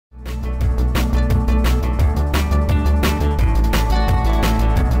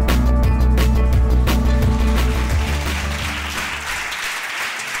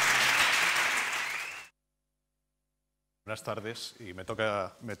Buenas tardes, y me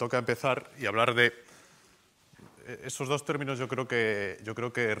toca empezar y hablar de estos dos términos. Yo creo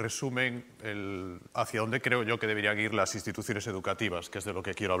que resumen hacia dónde creo yo que deberían ir las instituciones educativas, que es de lo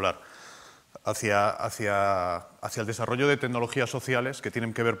que quiero hablar, hacia el desarrollo de tecnologías sociales que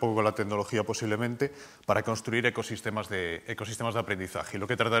tienen que ver poco con la tecnología posiblemente, para construir ecosistemas de aprendizaje. Y lo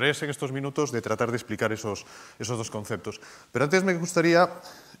que trataré es en estos minutos de tratar de explicar esos dos conceptos. Pero antes me gustaría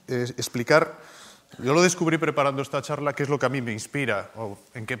explicar. Yo lo descubrí preparando esta charla, qué es lo que a mí me inspira, o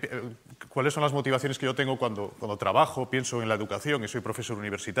cuáles son las motivaciones que yo tengo cuando trabajo, pienso en la educación y soy profesor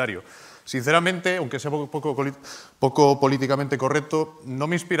universitario. Sinceramente, aunque sea poco políticamente correcto, no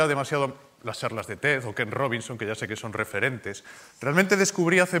me inspira demasiado las charlas de TED o Ken Robinson, que ya sé que son referentes. Realmente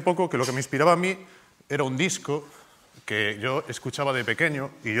descubrí hace poco que lo que me inspiraba a mí era un disco que yo escuchaba de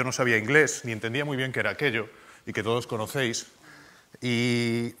pequeño y yo no sabía inglés, ni entendía muy bien qué era aquello, y que todos conocéis.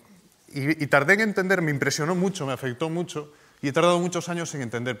 Y tardé en entender, me impresionó mucho, me afectó mucho, y he tardado muchos años en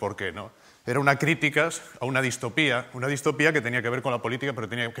entender por qué, ¿no? Era una crítica a una distopía que tenía que ver con la política, pero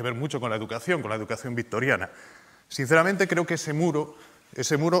tenía que ver mucho con la educación victoriana. Sinceramente creo que ese muro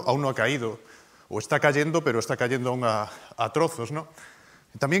aún no ha caído, o está cayendo, pero está cayendo aún a trozos, ¿no?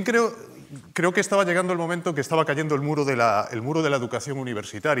 También creo que estaba llegando el momento que estaba cayendo el muro de la educación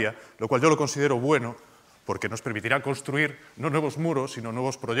universitaria, lo cual yo lo considero bueno, porque nos permitirá construir no nuevos muros, sino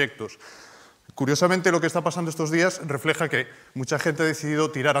nuevos proyectos. Curiosamente, lo que está pasando estos días refleja que mucha gente ha decidido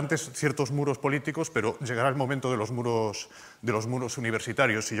tirar antes ciertos muros políticos, pero llegará el momento de los muros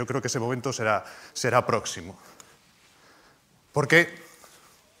universitarios, y yo creo que ese momento será próximo. Porque,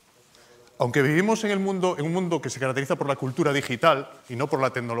 aunque vivimos en un mundo que se caracteriza por la cultura digital y no por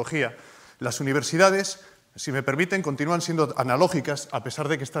la tecnología, las universidades, si me permiten, continúan siendo analógicas a pesar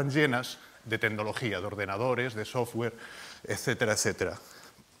de que están llenas de tecnología, de ordenadores, de software, etcétera, etcétera.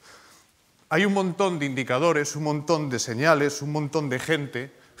 Hay un montón de indicadores, un montón de señales, un montón de gente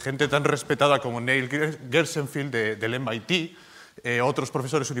tan respetada como Neil Gershenfield del MIT, otros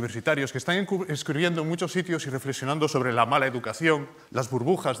profesores universitarios que están escribiendo en muchos sitios y reflexionando sobre la mala educación, las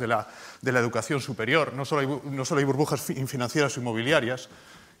burbujas de la educación superior. No solo hay burbujas financieras o inmobiliarias.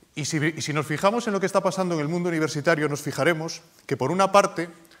 Y si nos fijamos en lo que está pasando en el mundo universitario, nos fijaremos que, por una parte,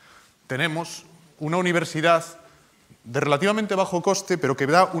 tenemos una universidad de relativamente bajo coste, pero que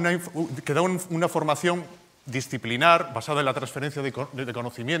da una formación disciplinar, basada en la transferencia de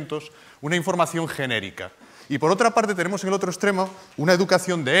conocimientos, una información genérica. Y por otra parte tenemos en el otro extremo una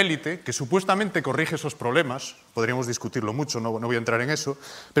educación de élite, que supuestamente corrige esos problemas, podríamos discutirlo mucho, no voy a entrar en eso,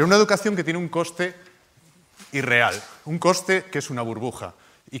 pero una educación que tiene un coste irreal, un coste que es una burbuja,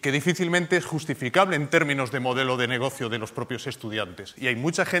 y que difícilmente es justificable en términos de modelo de negocio de los propios estudiantes. Y hay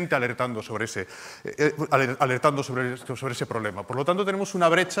mucha gente alertando sobre ese problema. Por lo tanto, tenemos una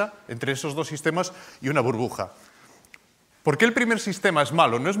brecha entre esos dos sistemas y una burbuja. ¿Por qué el primer sistema es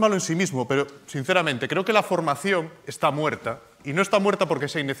malo? No es malo en sí mismo, pero sinceramente creo que la formación está muerta, y no está muerta porque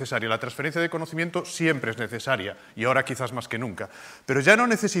sea innecesaria. La transferencia de conocimiento siempre es necesaria, y ahora quizás más que nunca. Pero ya no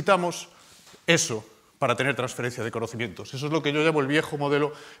necesitamos eso para tener transferencia de conocimientos. Eso es lo que yo llamo el viejo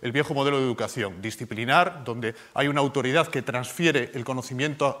modelo de educación, disciplinar, donde hay una autoridad que transfiere el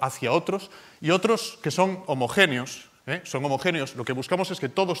conocimiento hacia otros, y otros que son homogéneos. Son homogéneos. Lo que buscamos es que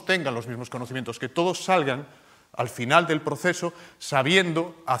todos tengan los mismos conocimientos, que todos salgan al final del proceso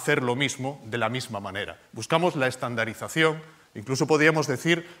sabiendo hacer lo mismo de la misma manera. Buscamos la estandarización. Incluso podríamos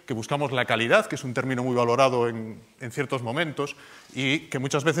decir que buscamos la calidad, que es un término muy valorado en ciertos momentos, y que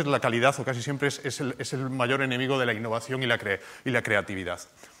muchas veces la calidad, o casi siempre, es el mayor enemigo de la innovación y la creatividad.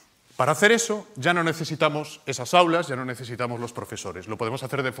 Para hacer eso ya no necesitamos esas aulas, ya no necesitamos los profesores. Lo podemos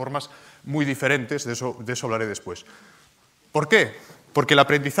hacer de formas muy diferentes, de eso hablaré después. ¿Por qué? Porque el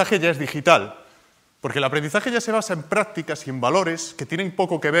aprendizaje ya es digital. Porque el aprendizaje ya se basa en prácticas y en valores que tienen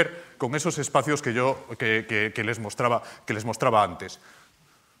poco que ver con esos espacios que les mostraba antes.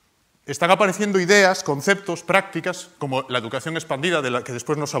 Están apareciendo ideas, conceptos, prácticas, como la educación expandida, de la que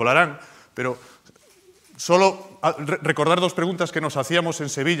después nos hablarán, pero solo recordar dos preguntas que nos hacíamos en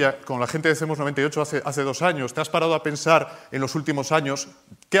Sevilla con la gente de CEMOS 98 hace 2 años. ¿Te has parado a pensar en los últimos años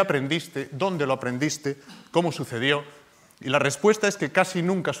qué aprendiste, dónde lo aprendiste, cómo sucedió? Y la respuesta es que casi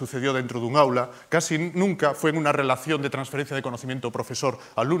nunca sucedió dentro de un aula, casi nunca fue en una relación de transferencia de conocimiento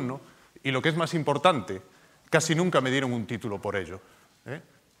profesor-alumno, y lo que es más importante, casi nunca me dieron un título por ello.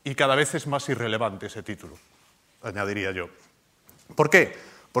 Y cada vez es más irrelevante ese título, añadiría yo. ¿Por qué?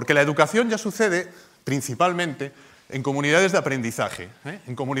 Porque la educación ya sucede principalmente en comunidades de aprendizaje,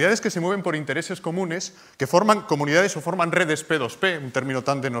 en comunidades que se mueven por intereses comunes, que forman comunidades o forman redes P2P, un término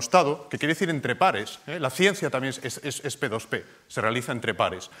tan denostado, que quiere decir entre pares. La ciencia también es P2P, se realiza entre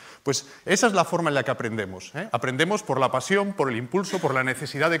pares. Pues esa es la forma en la que aprendemos. Aprendemos por la pasión, por el impulso, por la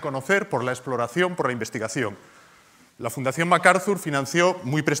necesidad de conocer, por la exploración, por la investigación. La Fundación MacArthur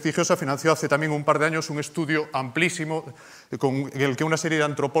muy prestigiosa, financió hace también un par de años un estudio amplísimo en el que una serie de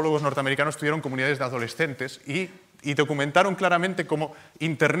antropólogos norteamericanos estudiaron comunidades de adolescentes y documentaron claramente cómo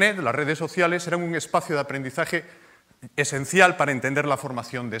Internet, las redes sociales, eran un espacio de aprendizaje esencial para entender la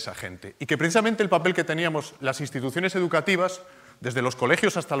formación de esa gente. Y que precisamente el papel que teníamos las instituciones educativas, desde los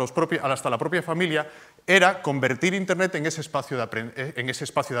colegios hasta la propia familia, era convertir Internet en ese espacio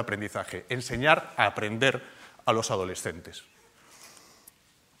de aprendizaje, enseñar a aprender a los adolescentes.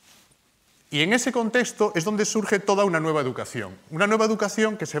 Y en ese contexto es donde surge toda una nueva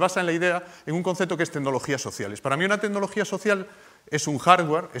educación que se basa en un concepto que es tecnologías sociales. Para mí una tecnología social es un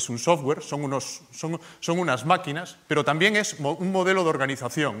hardware, es un software, son unas máquinas, pero también es un modelo de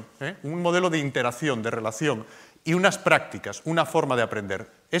organización, un modelo de interacción, de relación y unas prácticas, una forma de aprender.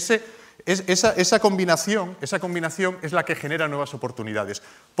 Esa combinación es la que genera nuevas oportunidades.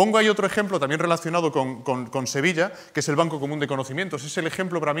 Pongo ahí otro ejemplo también relacionado con Sevilla, que es el Banco Común de Conocimientos. Es el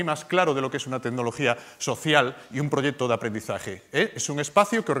ejemplo para mí más claro de lo que es una tecnología social y un proyecto de aprendizaje. Es un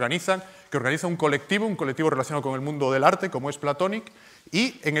espacio que organiza un colectivo relacionado con el mundo del arte, como es Platonic,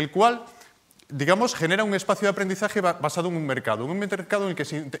 y en el cual, digamos, genera un espacio de aprendizaje basado en un mercado en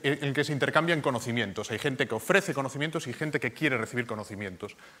el que se intercambian conocimientos. Hay gente que ofrece conocimientos y gente que quiere recibir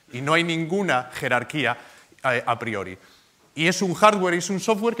conocimientos. Y no hay ninguna jerarquía a priori. Y es un hardware y es un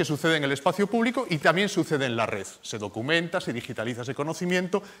software que sucede en el espacio público y también sucede en la red. Se documenta, se digitaliza ese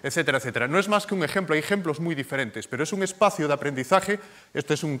conocimiento, etcétera, etcétera. No es más que un ejemplo, hay ejemplos muy diferentes, pero es un espacio de aprendizaje.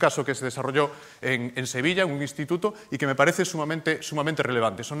 Este es un caso que se desarrolló en Sevilla, en un instituto, y que me parece sumamente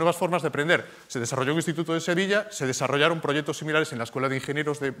relevante. Son nuevas formas de aprender. Se desarrolló un instituto de Sevilla, se desarrollaron proyectos similares en la Escuela de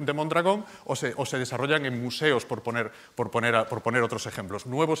Ingenieros de Mondragón o se desarrollan en museos, por poner otros ejemplos.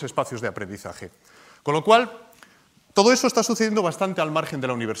 Nuevos espacios de aprendizaje. Con lo cual, todo eso está sucediendo bastante al margen de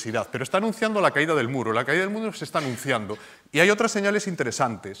la universidad, pero está anunciando la caída del muro. La caída del muro se está anunciando. Y hay otras señales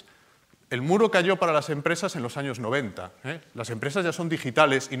interesantes. El muro cayó para las empresas en los años 90. Las empresas ya son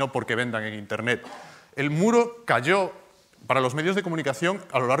digitales y no porque vendan en Internet. El muro cayó para los medios de comunicación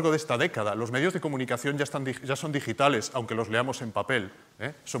a lo largo de esta década. Los medios de comunicación ya son digitales, aunque los leamos en papel.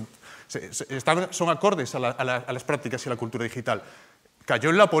 Son acordes a las prácticas y a la cultura digital.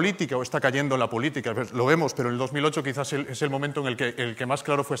 Cayó en la política o está cayendo en la política, lo vemos, pero en el 2008 quizás es el momento en el que más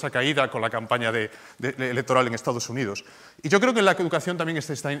claro fue esa caída con la campaña electoral en Estados Unidos. Y yo creo que en la educación también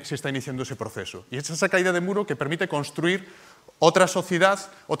se está iniciando ese proceso. Y es esa caída de muro que permite construir otra sociedad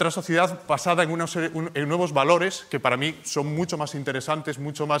basada en nuevos valores que para mí son mucho más interesantes,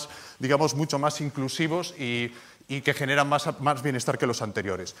 mucho más inclusivos y que generan más bienestar que los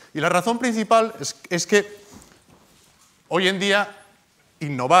anteriores. Y la razón principal es que hoy en día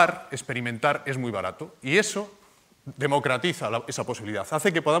innovar, experimentar es muy barato y eso democratiza esa posibilidad,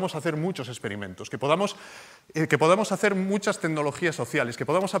 hace que podamos hacer muchos experimentos, que podamos hacer muchas tecnologías sociales, que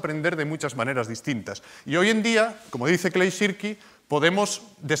podamos aprender de muchas maneras distintas. Y hoy en día, como dice Clay Shirky, podemos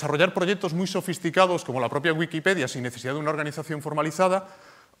desarrollar proyectos muy sofisticados como la propia Wikipedia sin necesidad de una organización formalizada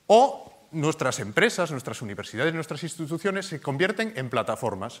o nuestras empresas, nuestras universidades, nuestras instituciones se convierten en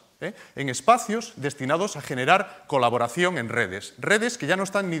plataformas, en espacios destinados a generar colaboración en redes que ya no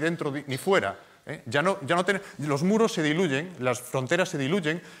están ni dentro ni fuera. Los muros se diluyen, las fronteras se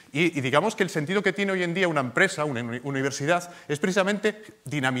diluyen y digamos que el sentido que tiene hoy en día una empresa, una universidad, es precisamente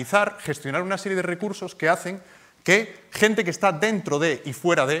dinamizar, gestionar una serie de recursos que hacen que gente que está dentro de y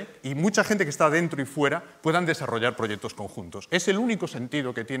fuera de, y mucha gente que está dentro y fuera, puedan desarrollar proyectos conjuntos. Es el único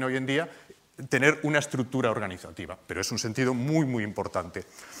sentido que tiene hoy en día tener una estructura organizativa, pero es un sentido muy, muy importante.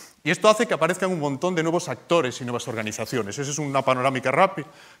 Y esto hace que aparezcan un montón de nuevos actores y nuevas organizaciones. Esa es una panorámica rápida.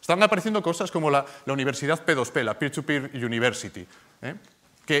 Están apareciendo cosas como la universidad P2P, la Peer-to-Peer University,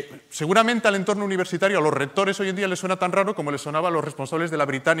 que seguramente al entorno universitario, a los rectores hoy en día les suena tan raro como les sonaba a los responsables de la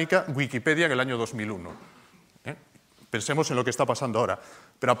británica Wikipedia en el año 2001. Pensemos en lo que está pasando ahora.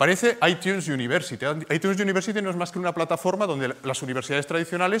 Pero aparece iTunes University. iTunes University no es más que una plataforma donde las universidades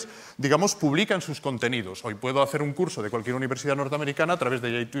tradicionales, digamos, publican sus contenidos. Hoy puedo hacer un curso de cualquier universidad norteamericana a través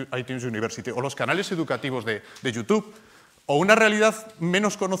de iTunes University. O los canales educativos de YouTube. O una realidad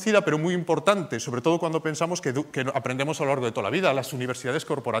menos conocida, pero muy importante, sobre todo cuando pensamos que aprendemos a lo largo de toda la vida, las universidades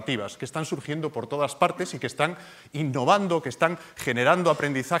corporativas, que están surgiendo por todas partes y que están innovando, que están generando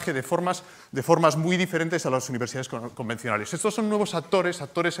aprendizaje de formas muy diferentes a las universidades convencionales. Estos son nuevos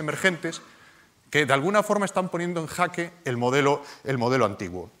actores emergentes, que de alguna forma están poniendo en jaque el modelo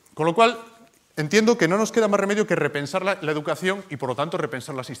antiguo. Con lo cual, entiendo que no nos queda más remedio que repensar la educación y, por lo tanto,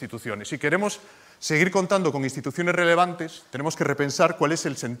 repensar las instituciones. Si queremos seguir contando con instituciones relevantes, tenemos que repensar cuál es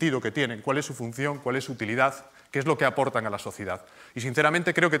el sentido que tienen, cuál es su función, cuál es su utilidad, qué es lo que aportan a la sociedad. Y,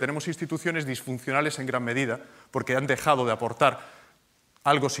 sinceramente, creo que tenemos instituciones disfuncionales en gran medida porque han dejado de aportar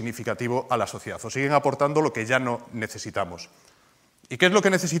algo significativo a la sociedad o siguen aportando lo que ya no necesitamos. ¿Y qué es lo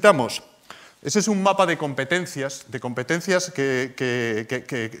que necesitamos? Ese es un mapa de competencias que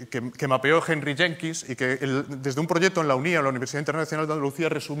mapeó Henry Jenkins y que desde un proyecto en la UNIA, la Universidad Internacional de Andalucía,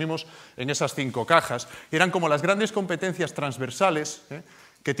 resumimos en esas 5 cajas. Eran como las grandes competencias transversales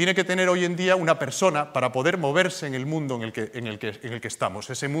que tiene que tener hoy en día una persona para poder moverse en el mundo en el que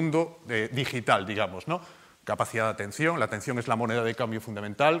estamos, ese mundo digital, digamos, ¿no? Capacidad de atención, la atención es la moneda de cambio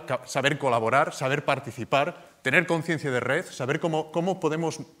fundamental, saber colaborar, saber participar, tener conciencia de red, saber cómo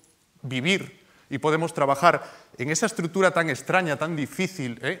podemos vivir y podemos trabajar en esa estructura tan extraña, tan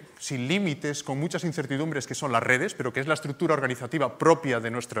difícil, sin límites, con muchas incertidumbres que son las redes, pero que es la estructura organizativa propia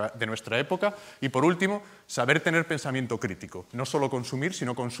de nuestra época. Y por último, saber tener pensamiento crítico, no solo consumir,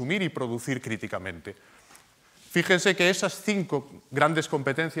 sino consumir y producir críticamente. Fíjense que esas 5 grandes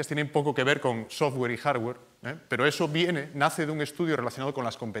competencias tienen poco que ver con software y hardware, pero eso nace de un estudio relacionado con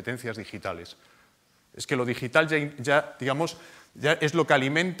las competencias digitales. Es que lo digital ya es lo que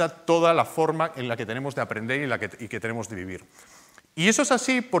alimenta toda la forma en la que tenemos de aprender y que tenemos de vivir. Y eso es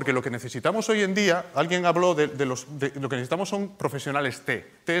así porque lo que necesitamos hoy en día, alguien habló de lo que necesitamos son profesionales T.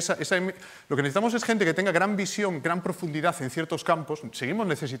 Lo que necesitamos es gente que tenga gran visión, gran profundidad en ciertos campos. Seguimos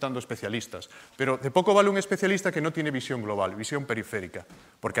necesitando especialistas, pero de poco vale un especialista que no tiene visión global, visión periférica,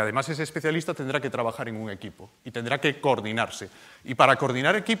 porque además ese especialista tendrá que trabajar en un equipo y tendrá que coordinarse. Y para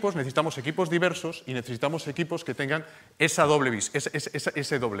coordinar equipos necesitamos equipos diversos y necesitamos equipos que tengan ese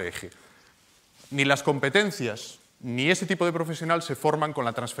doble eje. Ni las competencias ni ese tipo de profesional se forman con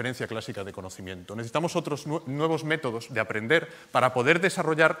la transferencia clásica de conocimiento. Necesitamos otros nuevos métodos de aprender para poder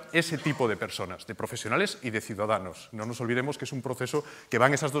desarrollar ese tipo de personas, de profesionales y de ciudadanos. No nos olvidemos que es un proceso que va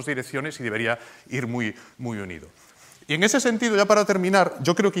en esas 2 direcciones y debería ir muy unido. Y en ese sentido, ya para terminar,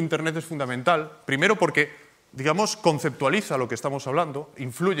 yo creo que Internet es fundamental, primero porque, digamos, conceptualiza lo que estamos hablando,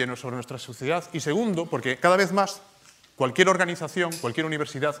 influye sobre nuestra sociedad, y segundo, porque cada vez más cualquier organización, cualquier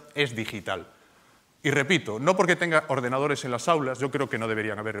universidad es digital. Y repito, no porque tenga ordenadores en las aulas, yo creo que no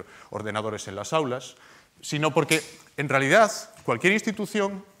deberían haber ordenadores en las aulas, sino porque, en realidad, cualquier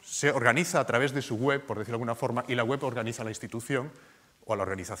institución se organiza a través de su web, por decirlo de alguna forma, y la web organiza a la institución o a la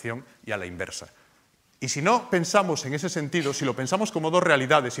organización y a la inversa. Y si no pensamos en ese sentido, si lo pensamos como 2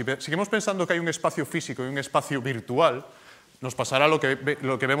 realidades, si seguimos pensando que hay un espacio físico y un espacio virtual, nos pasará lo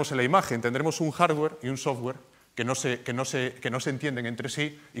que vemos en la imagen. Tendremos un hardware y un software que no se entienden entre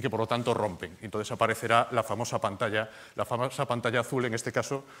sí y que por lo tanto rompen. Entonces aparecerá la famosa pantalla azul, en este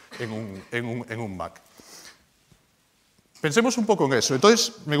caso en un Mac. Pensemos un poco en eso.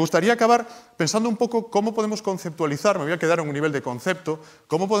 Entonces me gustaría acabar pensando un poco cómo podemos conceptualizar, me voy a quedar en un nivel de concepto,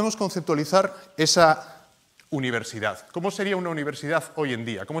 cómo podemos conceptualizar esa universidad. ¿Cómo sería una universidad hoy en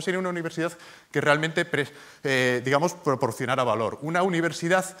día? ¿Cómo sería una universidad que realmente proporcionara valor? Una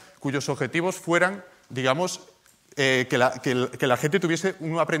universidad cuyos objetivos fueran, digamos, que la gente tuviese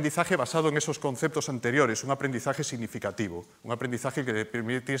un aprendizaje basado en esos conceptos anteriores, un aprendizaje significativo, un aprendizaje que le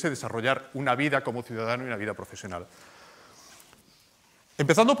permitiese desarrollar una vida como ciudadano y una vida profesional.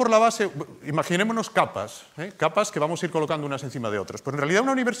 Empezando por la base, imaginémonos capas que vamos a ir colocando unas encima de otras. Pero en realidad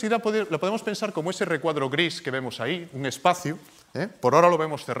una universidad la podemos pensar como ese recuadro gris que vemos ahí, un espacio, por ahora lo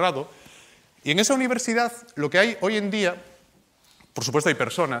vemos cerrado, y en esa universidad lo que hay hoy en día, por supuesto hay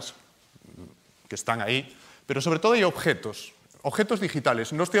personas que están ahí, pero sobre todo hay objetos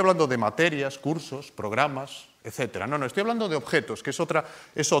digitales. No estoy hablando de materias, cursos, programas, etc. No, estoy hablando de objetos, que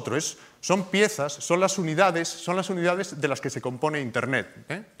son piezas, son las unidades de las que se compone Internet,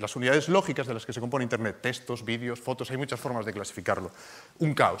 las unidades lógicas de las que se compone Internet, textos, vídeos, fotos, hay muchas formas de clasificarlo.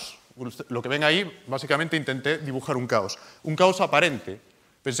 Un caos. Lo que ven ahí, básicamente intenté dibujar un caos aparente.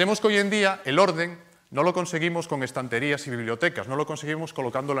 Pensemos que hoy en día el orden no lo conseguimos con estanterías y bibliotecas, no lo conseguimos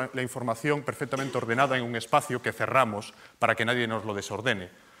colocando la información perfectamente ordenada en un espacio que cerramos para que nadie nos lo desordene,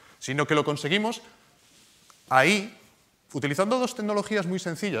 sino que lo conseguimos ahí, utilizando 2 tecnologías muy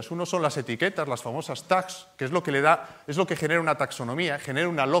sencillas. Uno son las etiquetas, las famosas tags, que es lo que genera una taxonomía, genera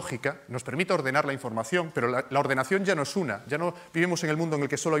una lógica, nos permite ordenar la información, pero la ordenación ya no es una, ya no vivimos en el mundo en el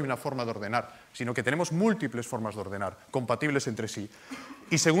que solo hay una forma de ordenar, sino que tenemos múltiples formas de ordenar, compatibles entre sí.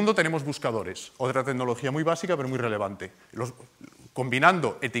 Y segundo, tenemos buscadores, otra tecnología muy básica pero muy relevante.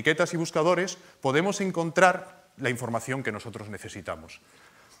 Combinando etiquetas y buscadores podemos encontrar la información que nosotros necesitamos.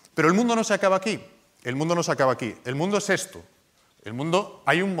 Pero el mundo no se acaba aquí. El mundo no se acaba aquí. El mundo es esto. El mundo,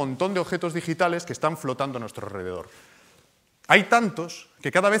 hay un montón de objetos digitales que están flotando a nuestro alrededor. Hay tantos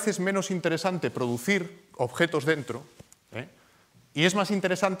que cada vez es menos interesante producir objetos dentro, y es más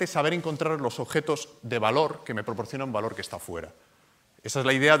interesante saber encontrar los objetos de valor que me proporcionan valor que está fuera. Esa es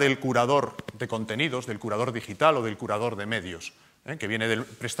la idea del curador de contenidos, del curador digital o del curador de medios, que viene del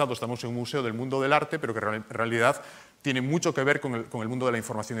prestado, estamos en un museo del mundo del arte, pero que en realidad tiene mucho que ver con el mundo de la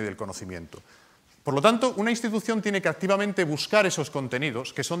información y del conocimiento. Por lo tanto, una institución tiene que activamente buscar esos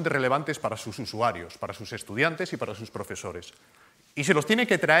contenidos que son relevantes para sus usuarios, para sus estudiantes y para sus profesores. Y se los tiene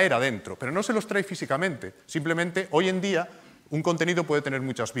que traer adentro, pero no se los trae físicamente. Simplemente, hoy en día, un contenido puede tener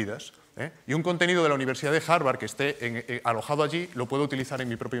muchas vidas, y un contenido de la Universidad de Harvard que esté alojado allí lo puedo utilizar en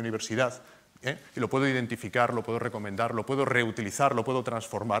mi propia universidad, y lo puedo identificar, lo puedo recomendar, lo puedo reutilizar, lo puedo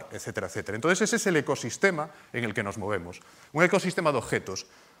transformar, etcétera, etcétera. Entonces, ese es el ecosistema en el que nos movemos, un ecosistema de objetos.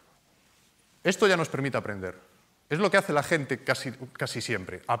 Esto ya nos permite aprender. Es lo que hace la gente casi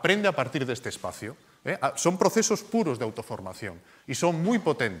siempre. Aprende a partir de este espacio. Son procesos puros de autoformación y son muy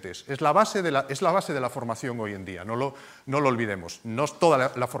potentes. Es la base de la formación hoy en día, no lo olvidemos. No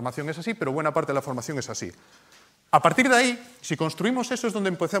toda la formación es así, pero buena parte de la formación es así. A partir de ahí, si construimos eso es donde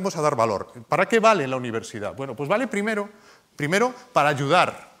empezamos a dar valor. ¿Para qué vale la universidad? Bueno, pues vale primero para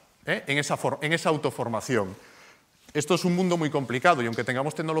ayudar en esa autoformación. Esto es un mundo muy complicado y aunque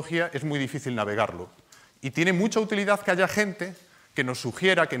tengamos tecnología es muy difícil navegarlo. Y tiene mucha utilidad que haya gente que nos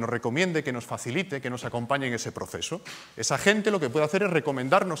sugiera, que nos recomiende, que nos facilite, que nos acompañe en ese proceso. Esa gente lo que puede hacer es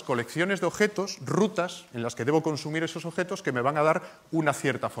recomendarnos colecciones de objetos, rutas en las que debo consumir esos objetos que me van a dar una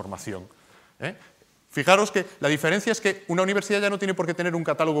cierta formación. Fijaros que la diferencia es que una universidad ya no tiene por qué tener un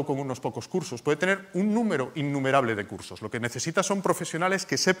catálogo con unos pocos cursos, puede tener un número innumerable de cursos. Lo que necesita son profesionales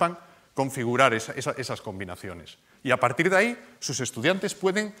que sepan configurar esas combinaciones. Y a partir de ahí, sus estudiantes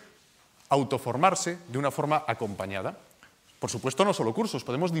pueden autoformarse de una forma acompañada. Por supuesto, no solo cursos,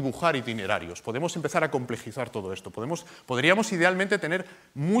 podemos dibujar itinerarios, podemos empezar a complejizar todo esto, podríamos idealmente tener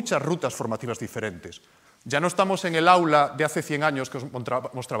muchas rutas formativas diferentes. Ya no estamos en el aula de hace 100 años que os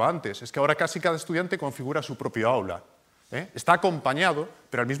mostraba antes, es que ahora casi cada estudiante configura su propio aula. Está acompañado,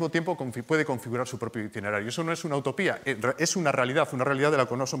 pero al mismo tiempo puede configurar su propio itinerario. Eso no es una utopía, es una realidad de la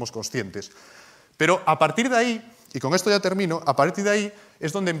que no somos conscientes. Pero a partir de ahí, y con esto ya termino, a partir de ahí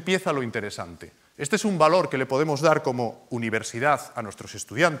es donde empieza lo interesante. Este es un valor que le podemos dar como universidad a nuestros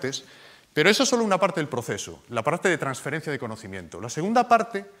estudiantes, pero eso es solo una parte del proceso, la parte de transferencia de conocimiento. La segunda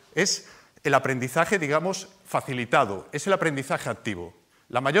parte es el aprendizaje, digamos, facilitado, es el aprendizaje activo.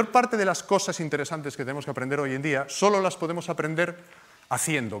 La mayor parte de las cosas interesantes que tenemos que aprender hoy en día solo las podemos aprender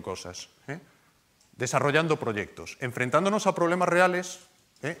haciendo cosas, desarrollando proyectos, enfrentándonos a problemas reales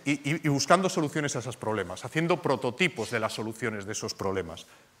y buscando soluciones a esos problemas, haciendo prototipos de las soluciones de esos problemas.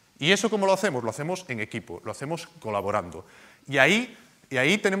 ¿Y eso cómo lo hacemos? Lo hacemos en equipo, lo hacemos colaborando. Y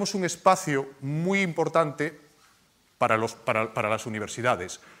ahí tenemos un espacio muy importante para las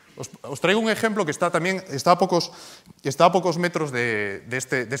universidades. Os traigo un ejemplo que está a pocos metros de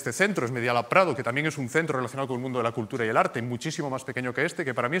este centro, es Medialab Prado, que también es un centro relacionado con el mundo de la cultura y el arte, muchísimo más pequeño que este,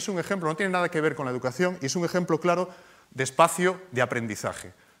 que para mí es un ejemplo, no tiene nada que ver con la educación, y es un ejemplo claro de espacio de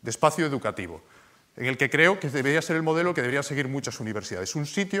aprendizaje, de espacio educativo, en el que creo que debería ser el modelo que deberían seguir muchas universidades. Un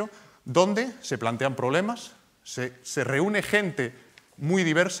sitio donde se plantean problemas, se reúne gente muy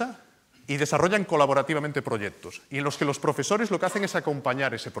diversa, y desarrollan colaborativamente proyectos, y en los que los profesores lo que hacen es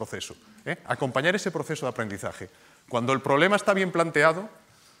acompañar ese proceso de aprendizaje. Cuando el problema está bien planteado,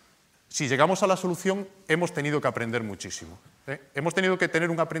 si llegamos a la solución, hemos tenido que aprender muchísimo. Hemos tenido que tener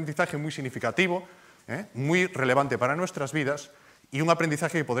un aprendizaje muy significativo, muy relevante para nuestras vidas, y un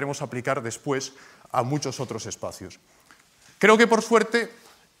aprendizaje que podremos aplicar después a muchos otros espacios. Creo que, por suerte,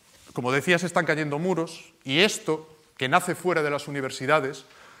 como decía, se están cayendo muros, y esto, que nace fuera de las universidades,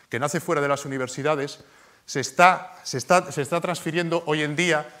 se está transfiriendo hoy en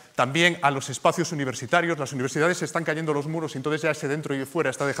día también a los espacios universitarios. Las universidades se están cayendo los muros y entonces ya ese dentro y fuera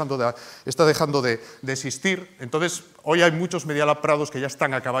está dejando de existir. Entonces, hoy hay muchos Medialab Prados que ya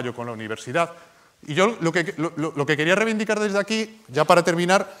están a caballo con la universidad. Y yo lo que quería reivindicar desde aquí, ya para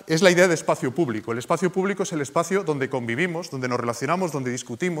terminar, es la idea de espacio público. El espacio público es el espacio donde convivimos, donde nos relacionamos, donde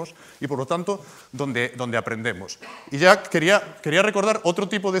discutimos y, por lo tanto, donde aprendemos. Y ya quería recordar otro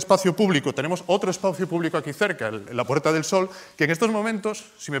tipo de espacio público. Tenemos otro espacio público aquí cerca, en la Puerta del Sol, que en estos momentos,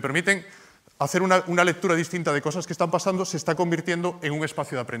 si me permiten hacer una lectura distinta de cosas que están pasando, se está convirtiendo en un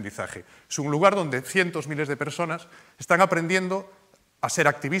espacio de aprendizaje. Es un lugar donde cientos, miles de personas están aprendiendo a ser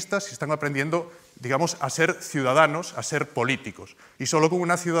activistas y están aprendiendo digamos, a ser ciudadanos, a ser políticos. Y solo con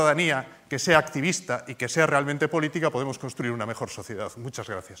una ciudadanía que sea activista y que sea realmente política podemos construir una mejor sociedad. Muchas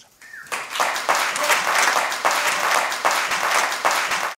gracias.